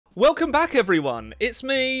Welcome back, everyone. It's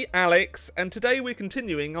me, Alex, and today we're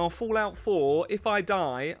continuing our Fallout 4 If I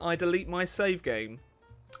Die, I Delete My Save game.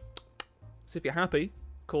 So if you're happy,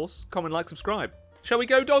 of course, comment, like, subscribe. Shall we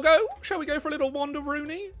go, doggo? Shall we go for a little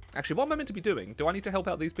wander-rooney? Actually, what am I meant to be doing? Do I need to help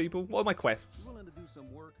out these people? What are my quests? Willing to do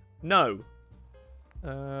some work? No.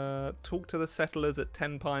 Talk to the settlers at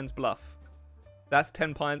 10 Pines Bluff. That's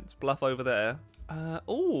 10 Pines Bluff over there.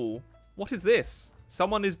 Ooh, what is this?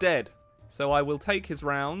 Someone is dead. So I will take his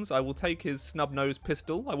rounds, I will take his snub-nosed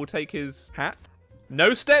pistol, I will take his hat.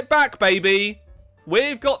 No step back, baby!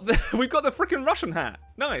 We've got the freaking Russian hat.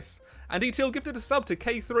 Nice. And ETL gifted a sub to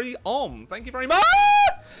K3 Om. Thank you very much.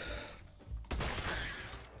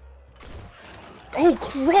 Oh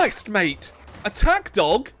Christ, mate! Attack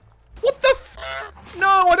dog? What the f?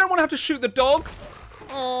 No, I don't want to have to shoot the dog.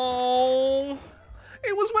 Oh,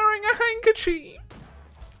 it was wearing a handkerchief.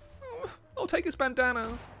 I'll take his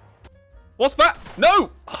bandana. What's that?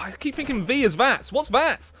 No! Oh, I keep thinking V is VATS. What's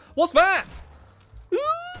VATS? What's VATS?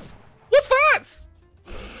 Ooh, what's VATS?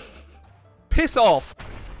 Piss off.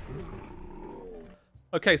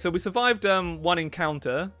 Okay, so we survived one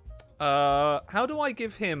encounter. How do I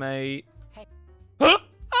give him a... Huh?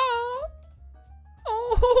 Oh!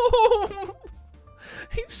 Oh!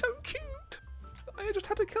 He's so cute. I just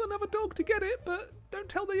had to kill another dog to get it, but don't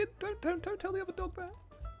tell the other dog that.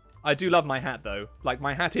 I do love my hat, though. Like,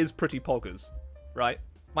 my hat is pretty poggers, right?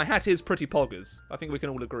 My hat is pretty poggers. I think we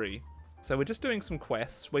can all agree. So we're just doing some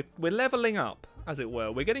quests. We're leveling up, as it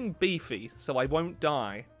were. We're getting beefy, so I won't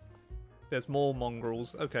die. There's more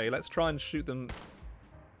mongrels. Okay, let's try and shoot them.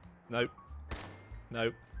 Nope.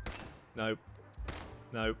 Nope. Nope.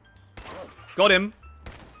 Nope. Got him.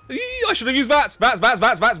 Eee, I should have used VATS.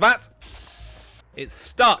 VATS. It's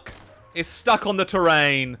stuck. It's stuck on the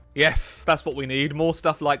terrain. Yes, that's what we need. More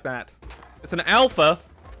stuff like that. It's an alpha.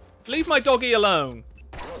 Leave my doggy alone.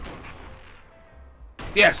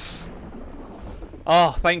 Yes.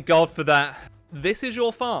 Oh, thank God for that. This is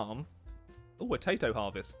your farm. Oh, a Tato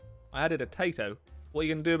harvest. I added a Tato. What are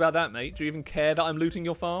you going to do about that, mate? Do you even care that I'm looting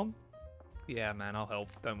your farm? Yeah, man, I'll help.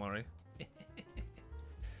 Don't worry.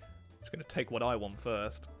 Just going to take what I want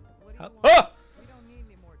first. Ah!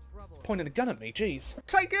 Pointing a gun at me, jeez.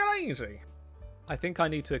 Take it easy. I think I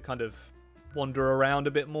need to kind of wander around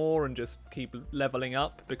a bit more and just keep leveling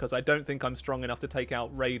up because I don't think I'm strong enough to take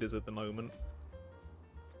out raiders at the moment.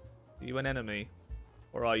 Are you an enemy?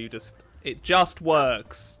 Or are you just... It just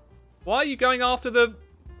works. Why are you going after the...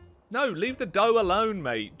 No, leave the doe alone,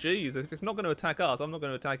 mate. Jeez, if it's not going to attack us, I'm not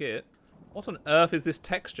going to attack it. What on earth is this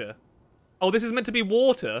texture? Oh, this is meant to be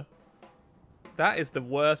water. That is the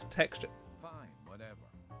worst texture.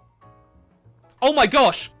 Oh my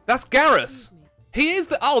gosh, that's Garrus. He is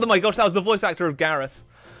the... Oh my gosh, that was the voice actor of Garrus.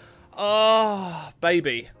 Oh,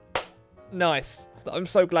 baby. Nice. I'm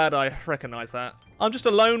so glad I recognized that. I'm just a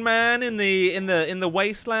lone man in the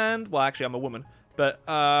wasteland. Well, actually, I'm a woman, but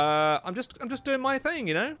I'm just doing my thing,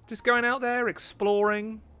 you know? Just going out there,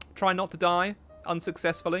 exploring, trying not to die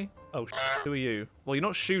unsuccessfully. Oh, who are you? Well, you're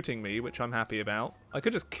not shooting me, which I'm happy about. I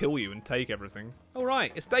could just kill you and take everything. All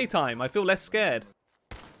right, it's daytime. I feel less scared.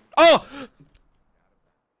 Oh!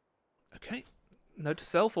 Okay, note to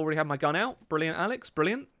self, already have my gun out. Brilliant, Alex,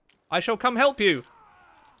 brilliant. I shall come help you.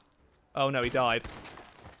 Oh no, he died.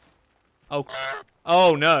 Oh,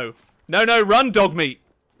 oh no. No, run, dog meat.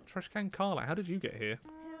 Trash can Carla, how did you get here?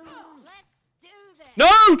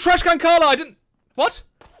 No, Trash can Carla, I didn't... What?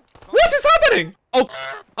 What is happening? Oh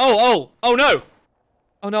no.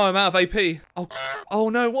 Oh no, I'm out of AP. Oh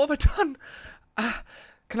no, what have I done?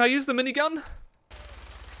 Can I use the minigun?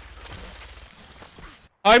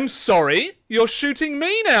 I'm sorry, you're shooting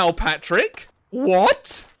me now, Patrick.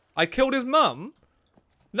 What? I killed his mum?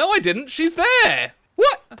 No, I didn't. She's there.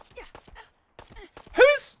 What?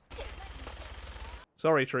 Who's...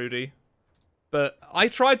 Sorry, Trudy. But I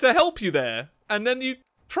tried to help you there, and then you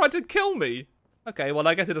tried to kill me. Okay, well,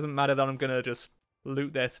 I guess it doesn't matter that I'm going to just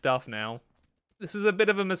loot their stuff now. This is a bit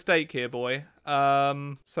of a mistake here, boy.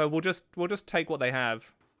 So we'll just take what they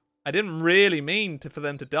have. I didn't really mean for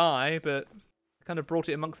them to die, but... kind of brought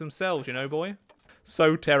it amongst themselves, you know, boy.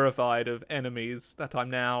 So terrified of enemies that I'm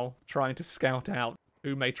now trying to scout out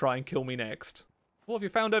who may try and kill me next. What have you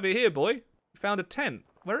found over here, boy? You found a tent.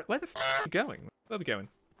 Where the f are you going? Where are we going?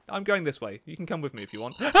 I'm going this way. You can come with me if you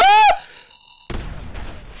want. Ah!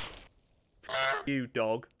 You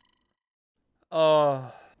dog.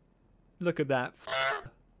 Oh, look at that.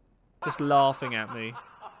 Just laughing at me.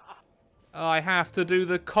 I have to do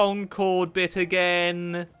the Concord bit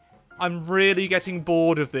again. I'm really getting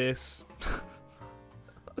bored of this.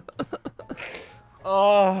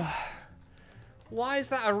 Oh. Why is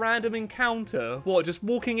that a random encounter? What, just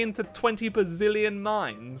walking into 20 bazillion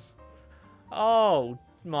mines? Oh,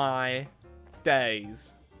 my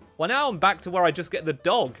days. Well, now I'm back to where I just get the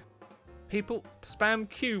dog. People spam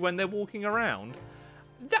Q when they're walking around.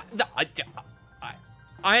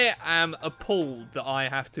 I am appalled that I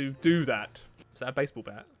have to do that. Is that a baseball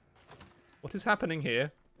bat? What is happening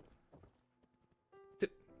here?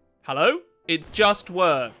 Hello? It just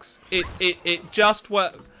works. It just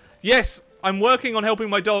works. Yes, I'm working on helping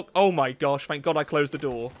my dog. Oh my gosh, thank God I closed the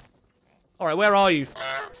door. Alright, where are you?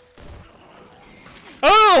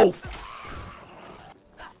 Oh!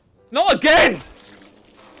 Not again!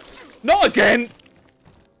 Not again!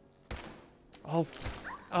 Oh.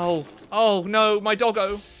 Oh. Oh no, my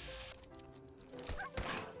doggo.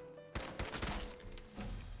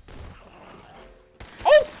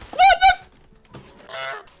 Oh! What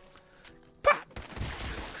the?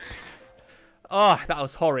 Oh, that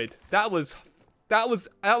was horrid. That was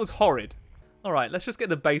horrid. All right, let's just get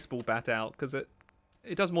the baseball bat out because it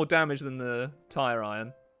does more damage than the tire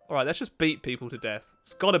iron. All right, let's just beat people to death.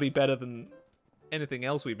 It's got to be better than anything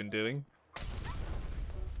else we've been doing.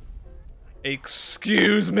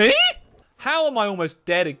 Excuse me? How am I almost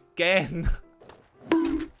dead again?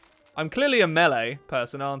 I'm clearly a melee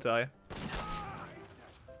person, aren't I?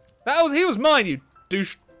 He was mine, you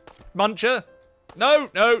douche muncher. No,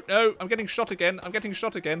 no, no. I'm getting shot again. I'm getting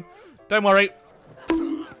shot again. Don't worry.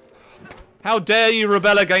 How dare you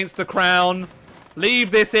rebel against the crown? Leave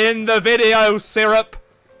this in the video, syrup.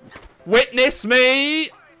 Witness me.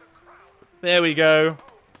 There we go.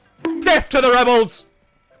 Death to the rebels.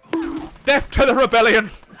 Death to the rebellion.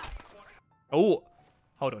 Oh,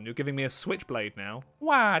 hold on. You're giving me a switchblade now.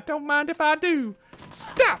 Why? Don't mind if I do.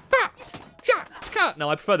 Stop. No,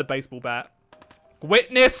 I prefer the baseball bat.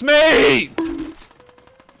 Witness me.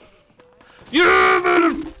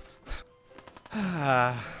 You.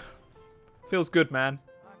 Feels good, man.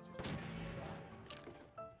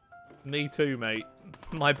 Me too, mate.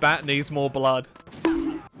 My bat needs more blood.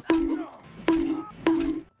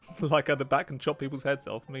 Like how the bat can chop people's heads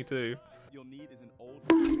off. Me too. You'll need is an old...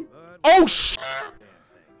 Oh, sh!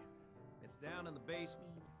 It's down in the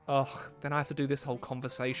basement. Oh, then I have to do this whole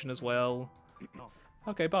conversation as well.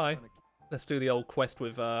 Okay, bye. Let's do the old quest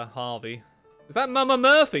with Harvey. Is that Mama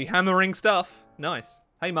Murphy hammering stuff? Nice.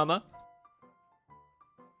 Hey, Mama.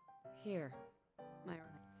 Here.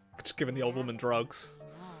 Just giving the old woman drugs.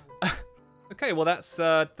 Okay, well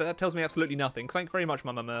that tells me absolutely nothing. Thank you very much,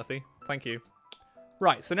 Mama Murphy. Thank you.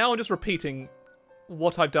 Right, so now I'm just repeating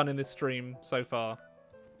what I've done in this stream so far.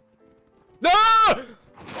 Ah!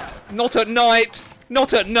 Not at night!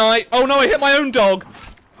 Not at night! Oh no, I hit my own dog!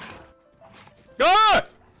 Ah!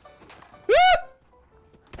 Ah!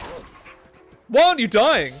 Why aren't you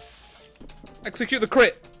dying? Execute the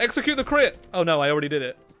crit! Execute the crit! Oh no, I already did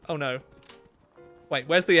it. Oh no. Wait,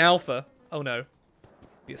 where's the alpha? Oh no.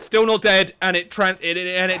 It's still not dead, and it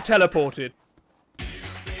teleported.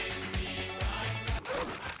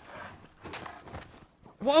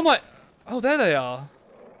 What am I? Oh, there they are.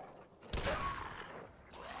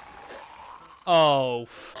 Oh,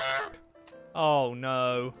 f. Oh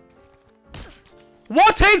no.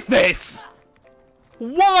 What is this?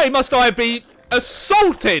 Why must I be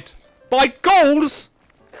assaulted by ghouls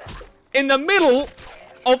in the middle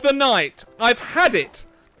of the night? I've had it.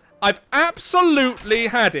 I've absolutely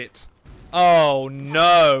had it. Oh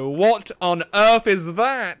no. What on earth is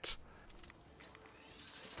that?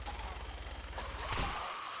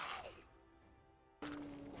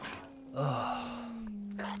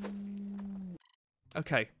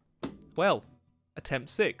 Okay. Well, attempt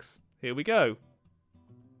 6. Here we go.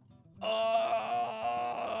 Oh,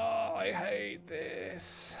 I hate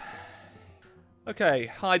this. Okay,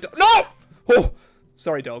 hi dog. No! Oh,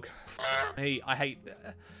 sorry dog. Hey, I hate...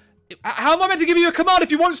 How am I meant to give you a command if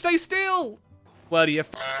you won't stay still? Well, you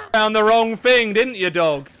found the wrong thing, didn't you,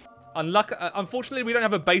 dog? Unfortunately, we don't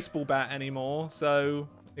have a baseball bat anymore, so...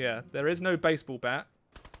 Yeah, there is no baseball bat.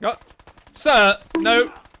 Oh, sir!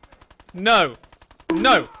 No! No!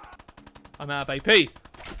 No! I'm out of AP.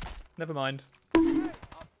 Never mind.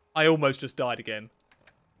 I almost just died again.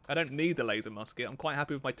 I don't need the laser musket. I'm quite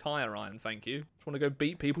happy with my tire iron, thank you. Just want to go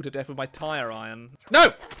beat people to death with my tire iron.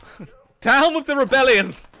 No! Down with the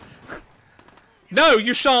rebellion! No,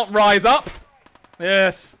 you shan't rise up!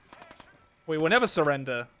 Yes. We will never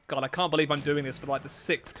surrender. God, I can't believe I'm doing this for like the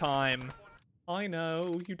 6th time. I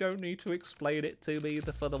know, you don't need to explain it to me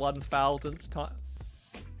for the 1000th time.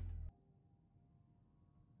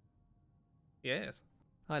 Yes.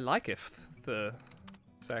 I like it, the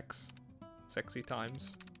sexy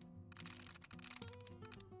times.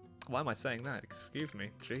 Why am I saying that? Excuse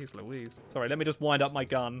me. Jeez Louise. Sorry, let me just wind up my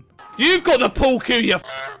gun. You've got the Pulku, you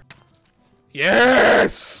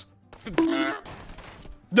Yes!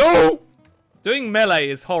 No! Doing melee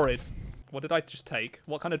is horrid. What did I just take?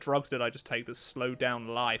 What kind of drugs did I just take that slowed down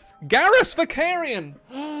life? Garrus Vakarian!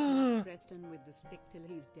 Preston with the stick till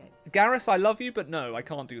he's dead. Garrus, I love you, but no, I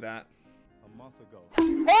can't do that. A month ago.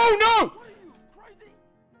 Oh no!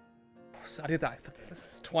 I did that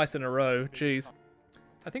twice in a row. Jeez.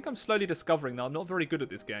 I think I'm slowly discovering that I'm not very good at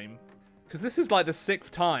this game. Because this is like the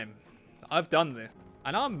 6th time I've done this.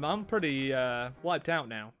 And I'm pretty wiped out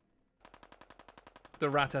now. The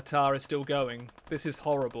Rattata is still going. This is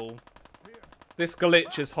horrible. This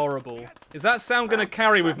glitch is horrible. Is that sound going to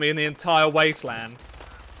carry with me in the entire wasteland?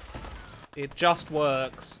 It just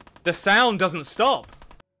works. The sound doesn't stop.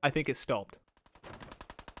 I think it stopped.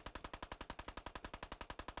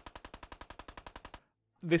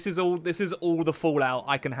 This is all the fallout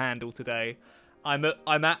I can handle today. I'm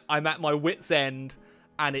at my wit's end,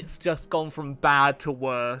 and it's just gone from bad to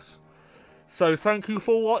worse. So thank you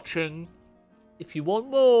for watching. If you want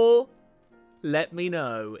more, let me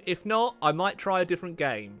know. If not, I might try a different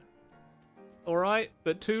game. Alright,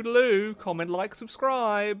 but toodaloo, comment, like,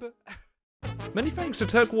 subscribe. Many thanks to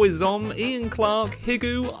Turquoise Zom, Ian Clark,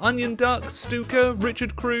 Higu, Onion Duck, Stuka,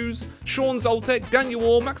 Richard Cruz, Sean Zoltek, Daniel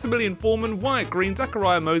Orr, Maximilian Foreman, Wyatt Green,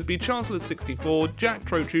 Zachariah Mosby, Chancellor64, Jack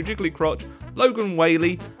Trochu, Jiggly Crotch, Logan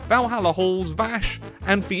Whaley, Valhalla Halls, Vash,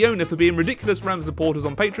 and Fiona for being ridiculous Ram supporters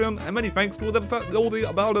on Patreon, and many thanks to all the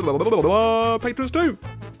patrons too.